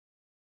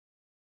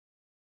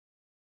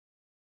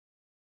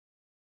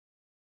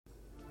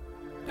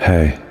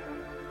Hey,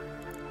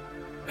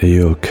 are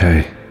you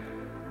okay?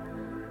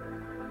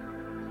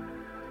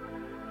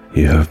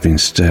 You have been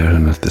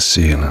staring at the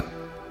ceiling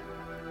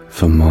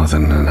for more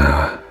than an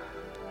hour.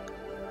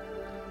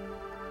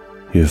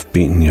 You have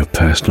beaten your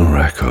personal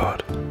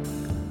record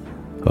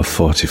of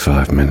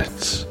 45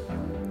 minutes.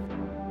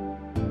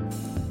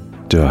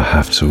 Do I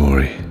have to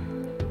worry?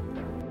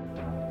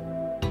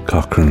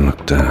 Cochrane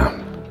looked down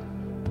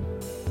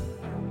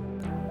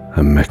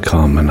and met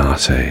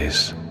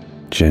Carmenate's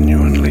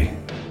genuinely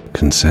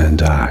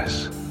concerned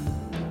eyes.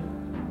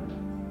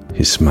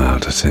 He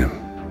smiled at him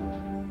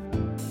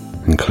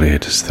and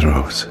cleared his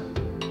throat.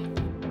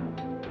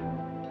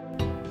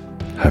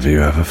 Have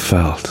you ever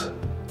felt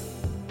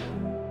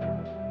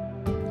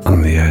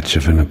on the edge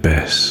of an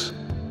abyss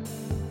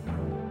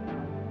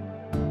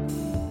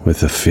with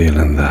the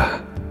feeling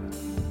that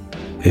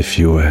if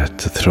you were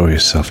to throw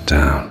yourself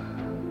down,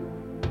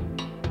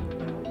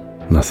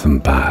 nothing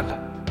bad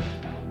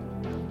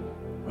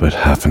would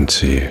happen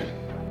to you?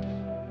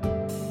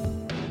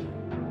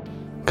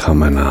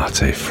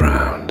 Carmenate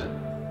frowned.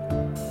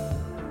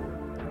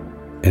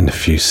 In a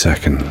few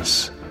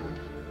seconds,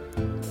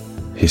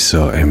 he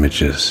saw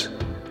images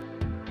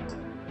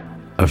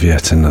of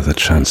yet another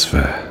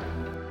transfer.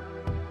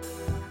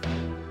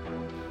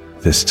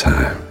 This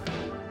time,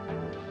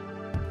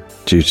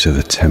 due to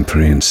the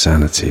temporary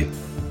insanity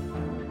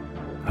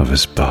of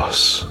his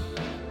boss.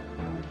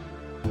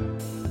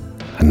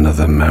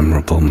 Another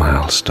memorable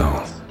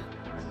milestone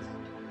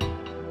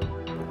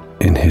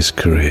in his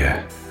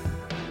career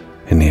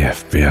in the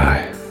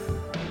FBI.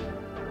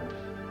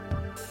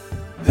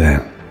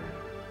 Then,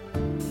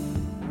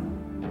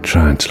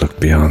 trying to look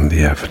beyond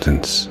the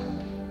evidence,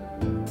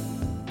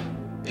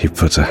 he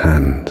put a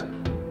hand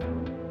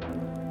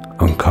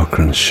on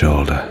Cochrane's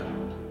shoulder.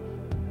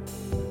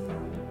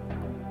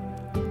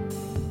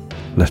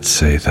 Let's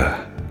say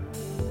that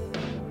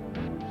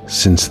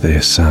since they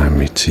assigned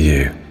me to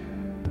you,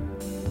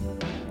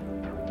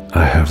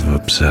 I have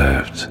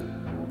observed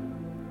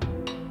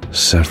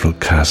several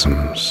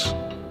chasms,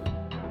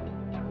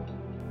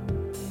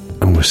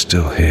 and we're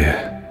still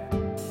here.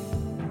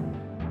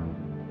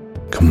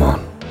 Come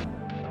on,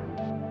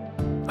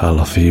 I'll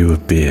offer you a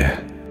beer,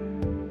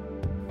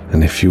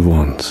 and if you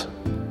want,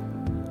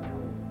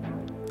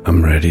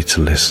 I'm ready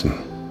to listen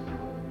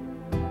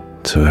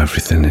to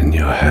everything in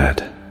your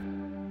head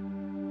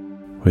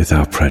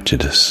without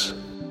prejudice.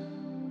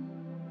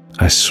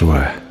 I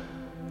swear.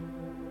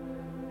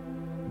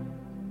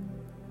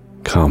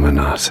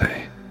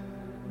 Carmenate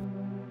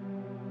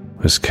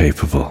was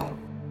capable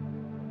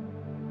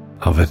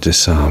of a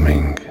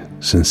disarming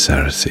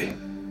sincerity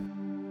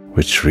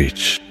which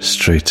reached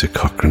straight to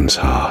Cochrane's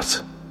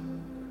heart,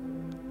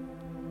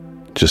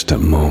 just at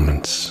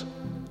moments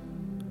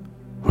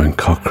when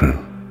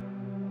Cochrane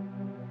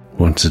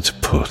wanted to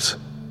put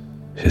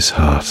his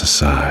heart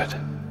aside.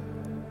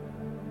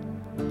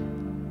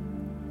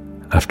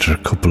 After a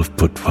couple of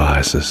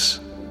Budweisers,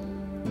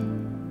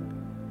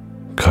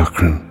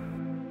 Cochrane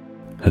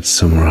had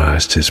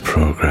summarized his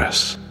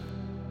progress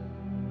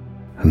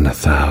and the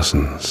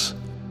thousands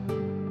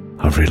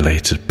of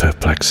related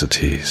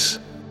perplexities.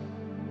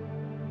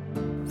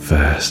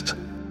 First,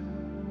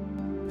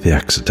 the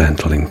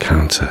accidental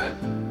encounter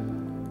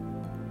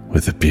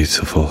with the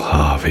beautiful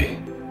Harvey.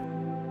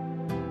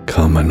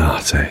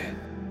 Carmenate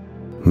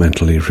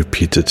mentally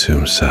repeated to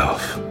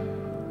himself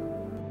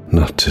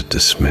not to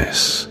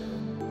dismiss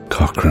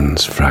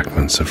Cochrane's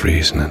fragments of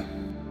reasoning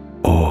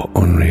or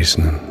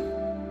unreasoning,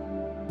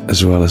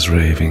 as well as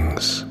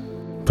ravings,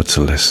 but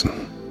to listen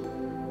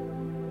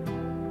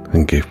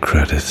and give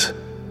credit,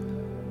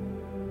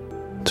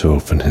 to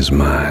open his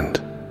mind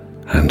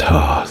and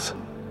heart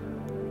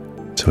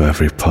to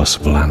every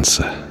possible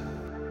answer.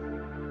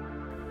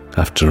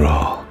 After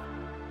all,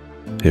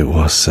 it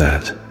was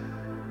said,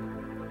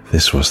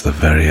 this was the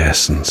very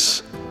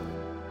essence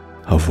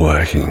of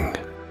working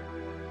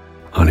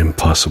on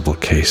impossible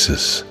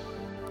cases,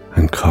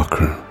 and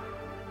Cochrane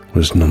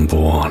was number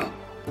one.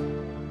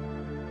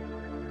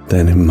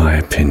 Then, in my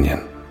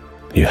opinion,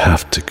 you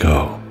have to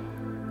go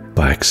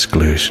by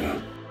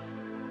exclusion.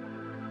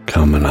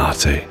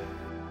 Carmenate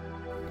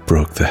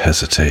broke the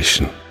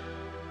hesitation.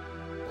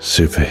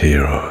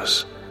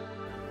 Superheroes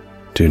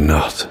do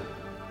not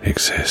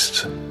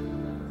exist.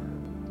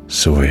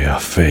 So we are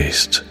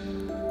faced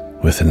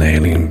with an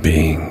alien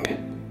being,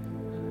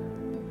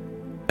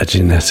 a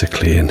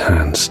genetically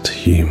enhanced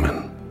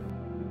human,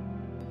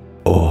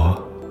 or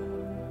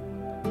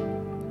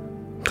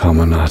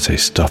Carmenate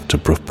stopped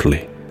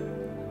abruptly,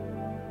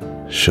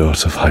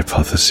 short of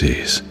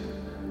hypotheses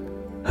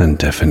and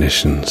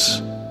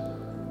definitions.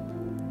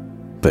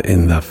 But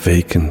in that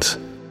vacant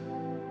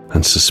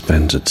and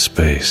suspended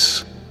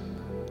space,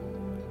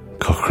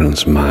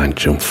 Cochrane's mind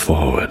jumped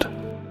forward,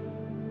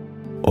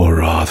 or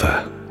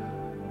rather,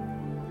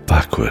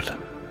 backward.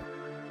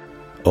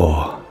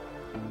 Or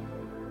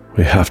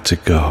we have to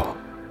go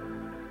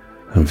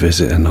and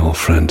visit an old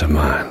friend of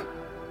mine,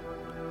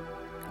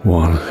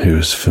 one who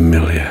is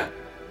familiar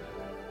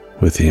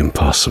with the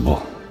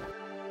impossible.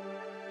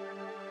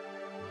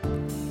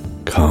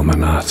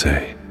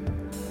 Carmenate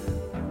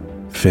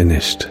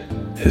finished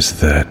his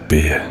third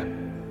beer.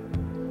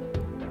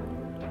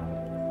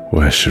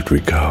 Where should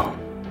we go?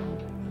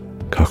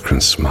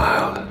 Cochrane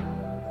smiled.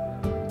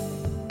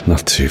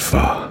 Not too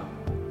far,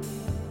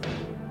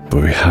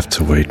 but we have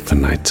to wait for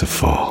night to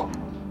fall.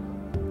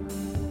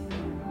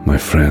 My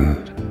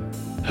friend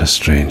has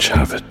strange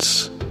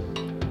habits.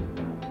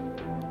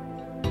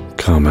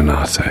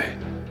 Carmenate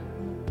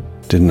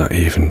did not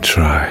even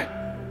try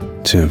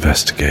to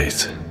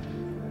investigate.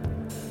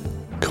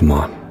 Come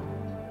on,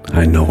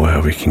 I know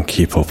where we can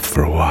keep up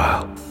for a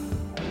while,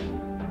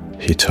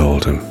 he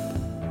told him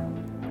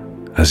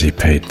as he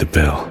paid the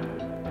bill.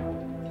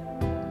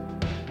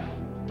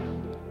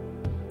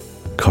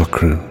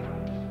 Cochrane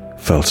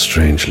felt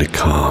strangely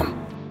calm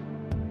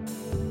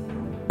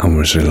and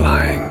was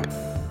relying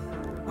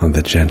on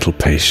the gentle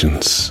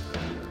patience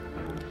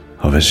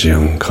of his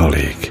young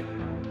colleague,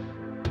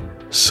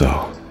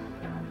 so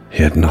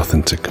he had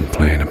nothing to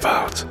complain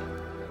about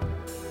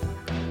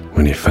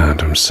when he found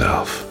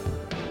himself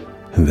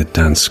in the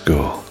dance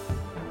school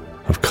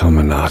of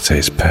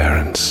Carmenate's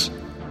parents,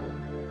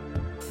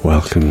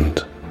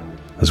 welcomed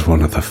as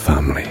one of the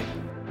family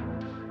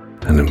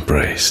and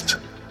embraced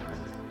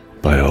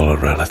by all her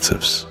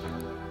relatives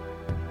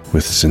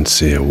with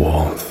sincere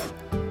warmth.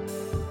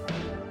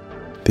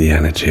 The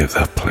energy of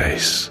that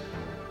place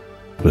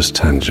was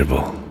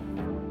tangible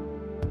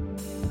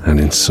and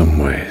in some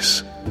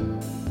ways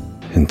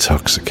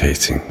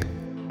intoxicating.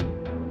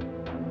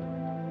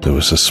 There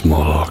was a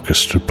small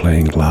orchestra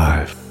playing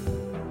live.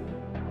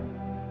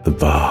 The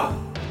bar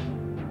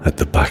at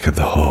the back of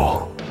the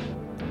hall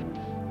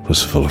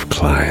was full of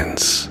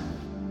clients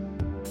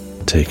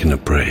taking a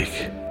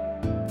break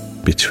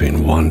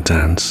between one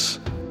dance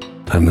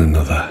and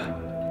another,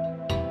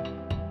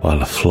 while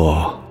the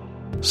floor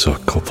saw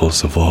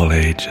couples of all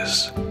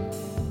ages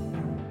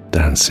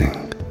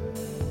dancing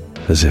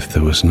as if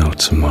there was no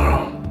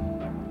tomorrow.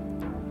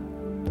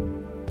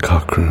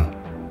 Cochrane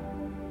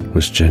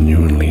was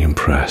genuinely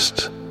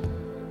impressed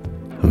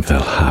and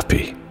felt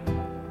happy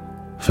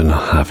for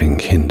not having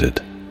hindered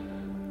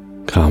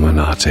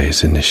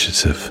Carmenate's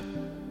initiative.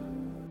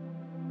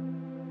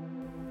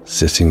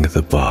 Sitting at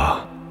the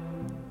bar,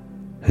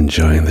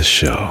 enjoying the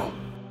show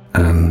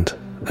and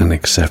an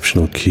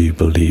exceptional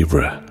Cuba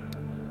Libre,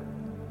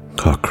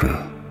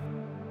 Cochrane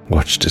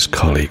watched his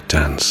colleague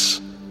dance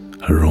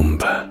a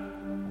rumba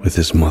with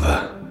his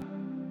mother,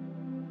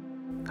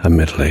 a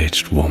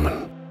middle-aged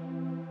woman,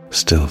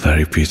 still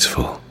very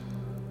beautiful,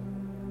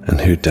 and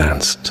who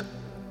danced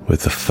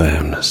with the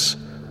firmness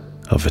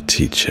of a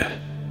teacher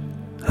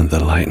and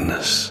the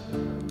lightness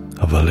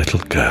of a little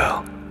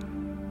girl.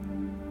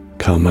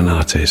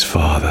 Carmenate's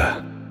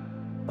father,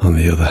 on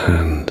the other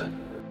hand,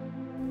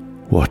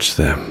 watched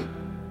them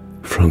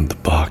from the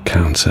bar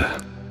counter,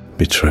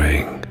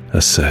 betraying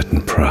a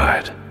certain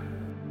pride.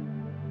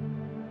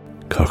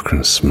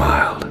 Cochrane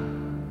smiled,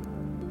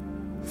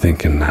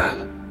 thinking that,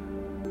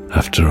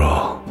 after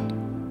all,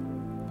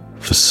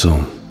 for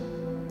some,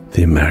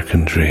 the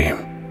American dream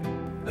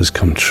has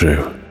come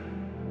true.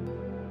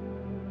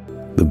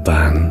 The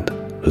band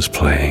was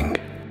playing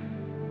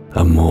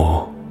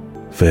Amor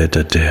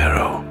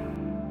Verdadero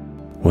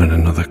when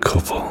another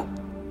couple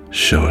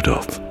showed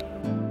up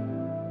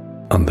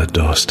on the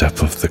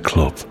doorstep of the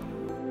club.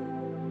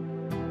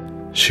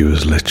 She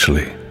was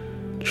literally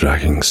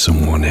dragging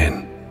someone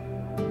in,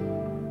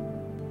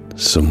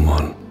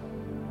 someone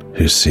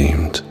who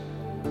seemed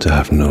to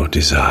have no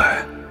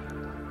desire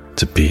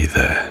to be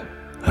there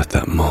at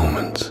that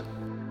moment.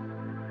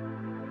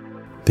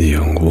 The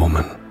young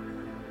woman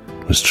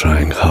was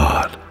trying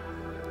hard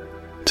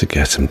to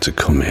get him to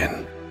come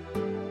in,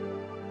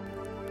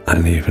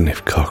 and even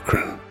if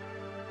Cochrane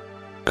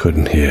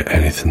couldn't hear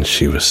anything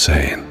she was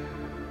saying,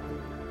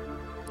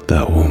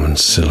 that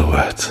woman's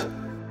silhouette,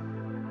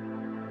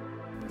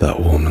 that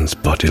woman's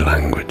body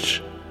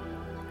language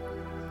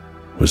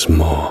was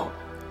more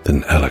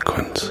than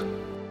eloquent.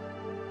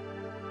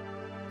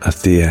 At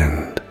the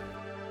end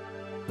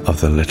of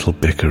the little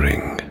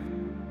bickering,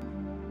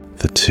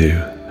 the two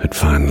had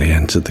finally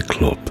entered the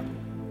club,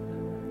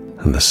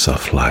 and the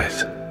soft light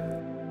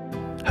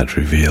had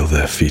revealed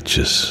their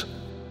features.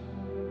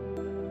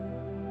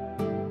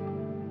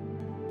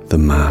 The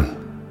man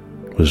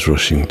was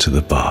rushing to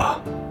the bar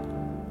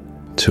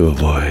to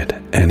avoid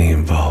any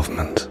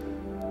involvement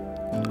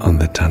on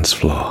the dance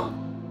floor,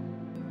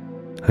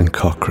 and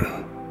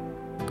Cochrane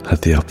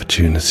had the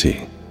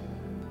opportunity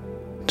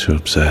to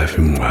observe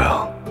him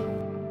well.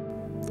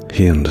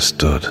 He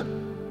understood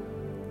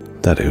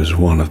that it was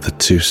one of the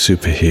two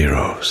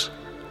superheroes,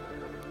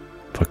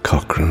 but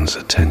Cochrane's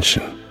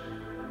attention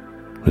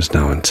was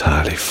now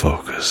entirely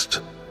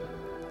focused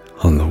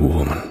on the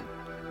woman,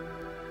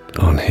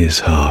 on his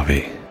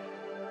Harvey.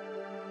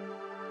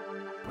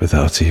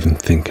 Without even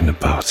thinking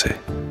about it,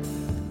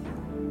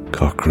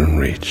 Cochrane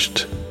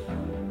reached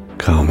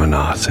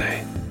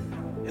Carmenate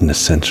in the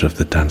center of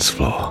the dance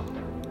floor,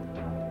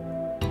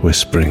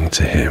 whispering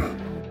to him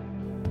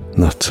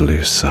not to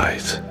lose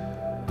sight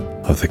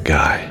of the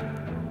guy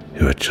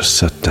who had just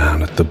sat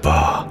down at the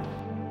bar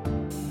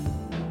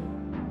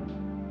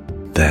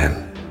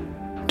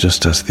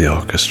just as the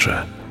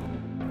orchestra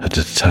had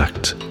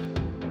attacked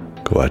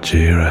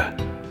Guajira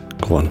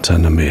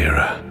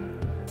Guantanamera,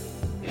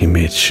 he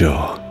made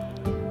sure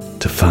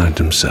to find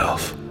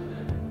himself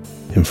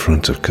in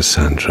front of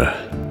Cassandra,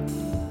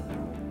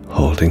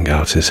 holding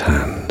out his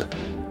hand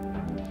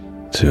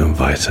to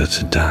invite her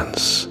to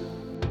dance.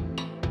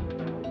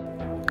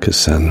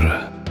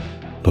 Cassandra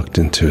looked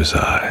into his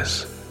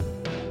eyes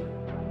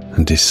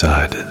and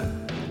decided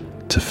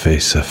to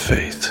face her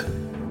fate.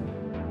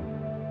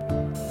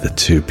 The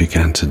two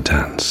began to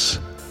dance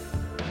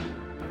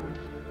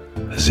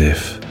as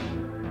if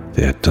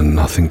they had done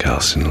nothing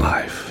else in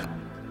life,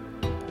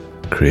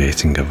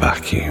 creating a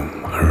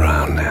vacuum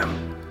around them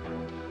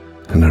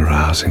and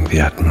arousing the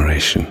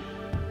admiration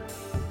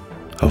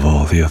of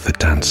all the other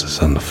dancers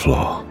on the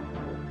floor.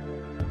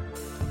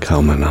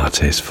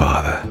 Carmenate's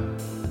father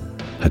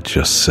had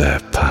just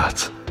served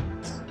Pat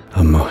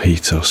a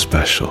mojito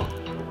special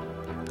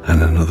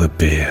and another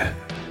beer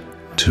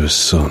to his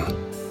son,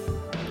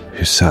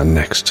 who sat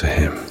next to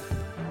him.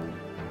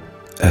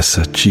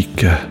 Esa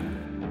chica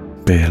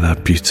baila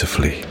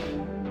beautifully.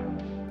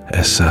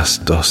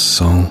 Esas dos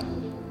son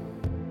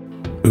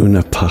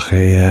una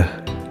pareja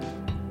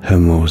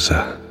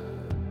hermosa.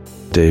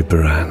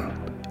 Deberán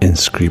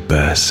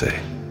inscribirse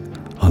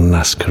en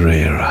las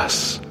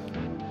carreras,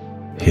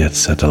 he had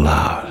said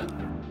aloud.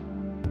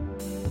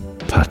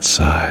 Pat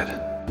sighed,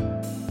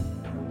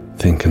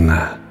 thinking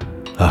that,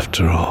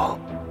 after all,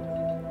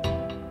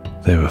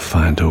 they would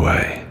find a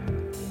way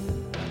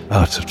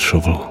out of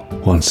trouble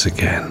once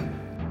again.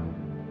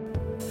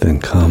 Then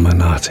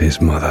Carmenate's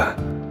mother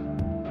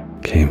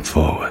came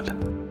forward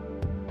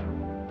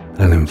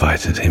and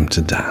invited him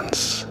to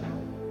dance.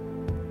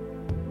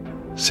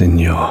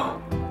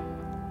 Senor,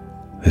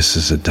 this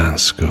is a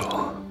dance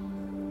school.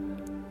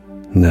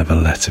 Never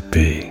let it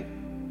be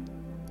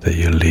that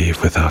you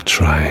leave without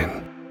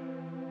trying,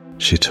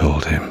 she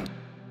told him.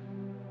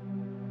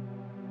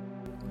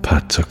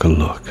 Pat took a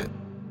look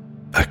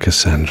at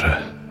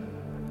Cassandra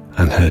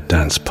and her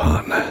dance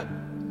partner.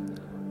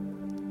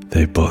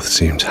 They both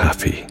seemed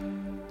happy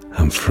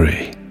and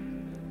free,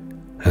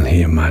 and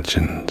he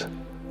imagined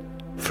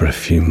for a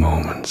few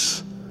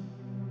moments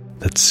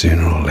that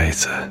sooner or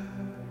later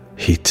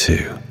he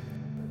too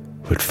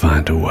would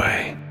find a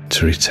way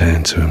to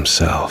return to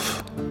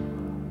himself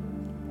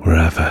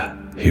wherever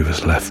he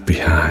was left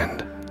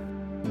behind.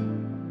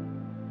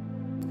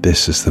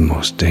 This is the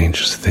most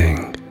dangerous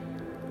thing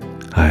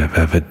I have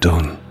ever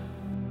done,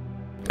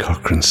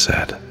 Cochrane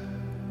said,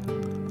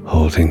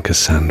 holding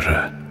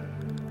Cassandra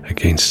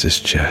against his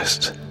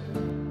chest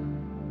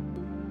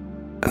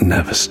and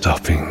never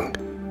stopping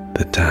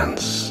the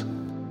dance.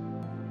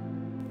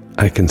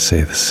 I can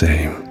say the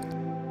same,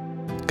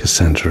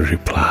 Cassandra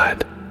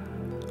replied,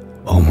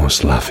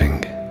 almost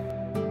laughing.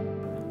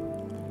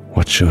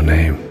 What's your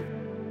name?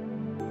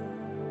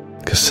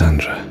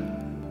 Cassandra.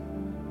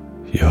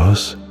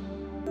 Yours?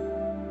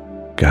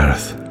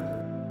 Gareth.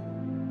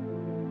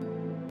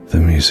 The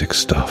music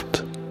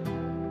stopped,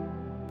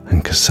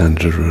 and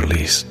Cassandra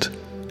released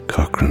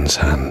Cochrane's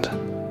hand.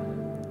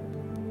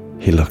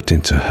 He looked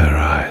into her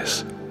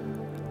eyes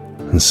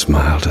and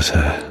smiled at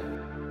her,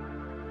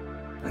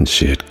 and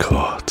she had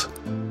caught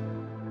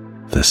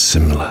the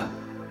similar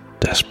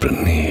desperate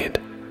need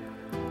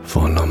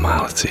for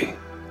normality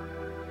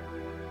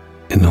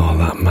in all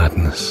that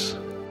madness.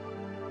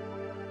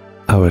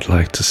 I would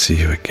like to see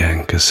you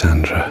again,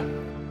 Cassandra.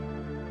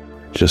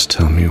 Just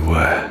tell me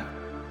where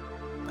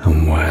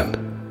and when.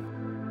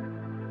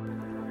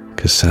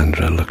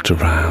 Cassandra looked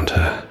around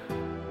her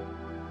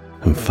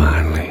and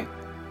finally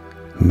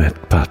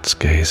met Pat's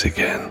gaze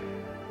again.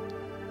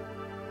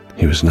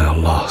 He was now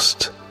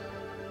lost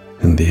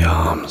in the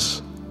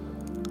arms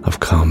of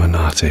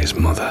Carmenate's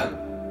mother.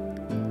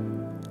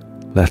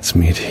 Let's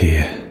meet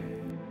here.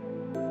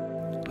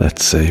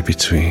 Let's say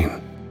between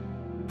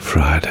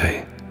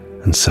Friday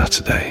and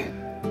Saturday.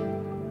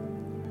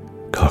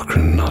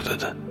 Cochrane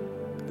nodded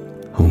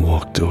and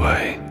walked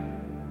away,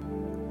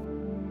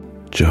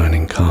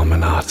 joining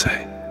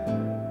Carmenate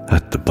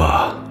at the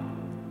bar.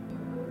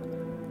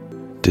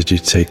 Did you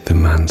take the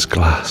man's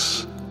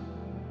glass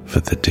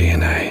for the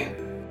DNA?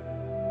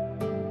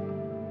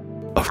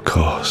 Of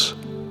course.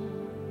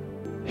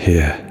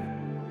 Here,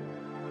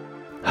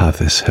 have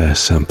this hair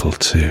sample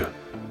too.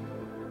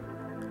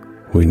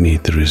 We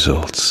need the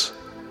results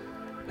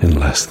in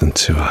less than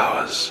 2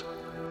 hours.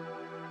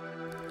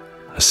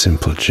 A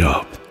simple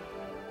job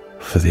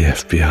for the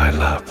FBI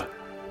lab,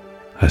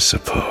 I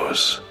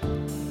suppose,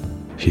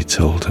 he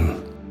told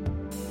him,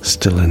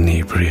 still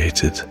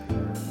inebriated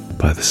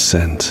by the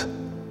scent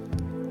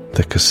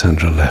that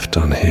Cassandra left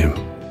on him.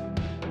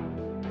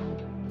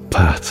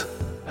 Pat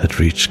had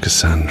reached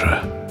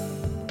Cassandra,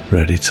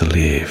 ready to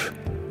leave,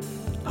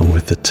 and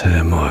with the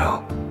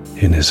turmoil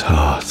in his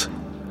heart,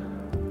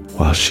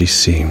 while she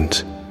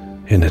seemed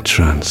in a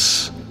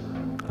trance,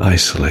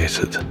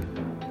 isolated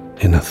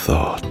in her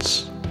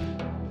thoughts.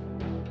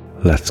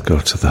 Let's go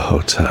to the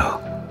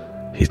hotel,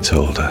 he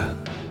told her,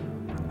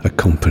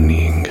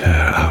 accompanying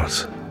her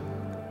out.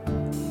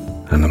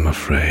 And I'm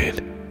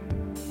afraid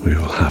We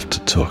will have to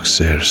talk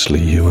seriously,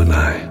 you and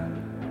I.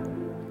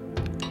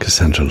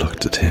 Cassandra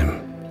looked at him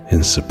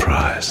in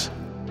surprise,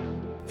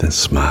 then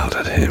smiled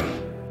at him.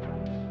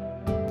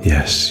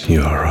 Yes,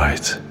 you are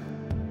right.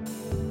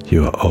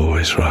 You are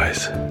always right.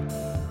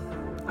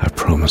 I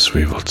promise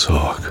we will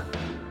talk.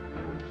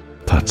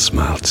 Pat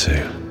smiled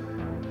too.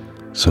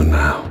 So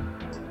now,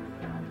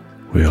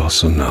 we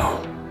also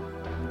know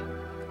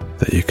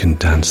that you can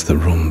dance the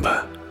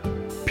rumba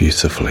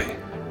beautifully.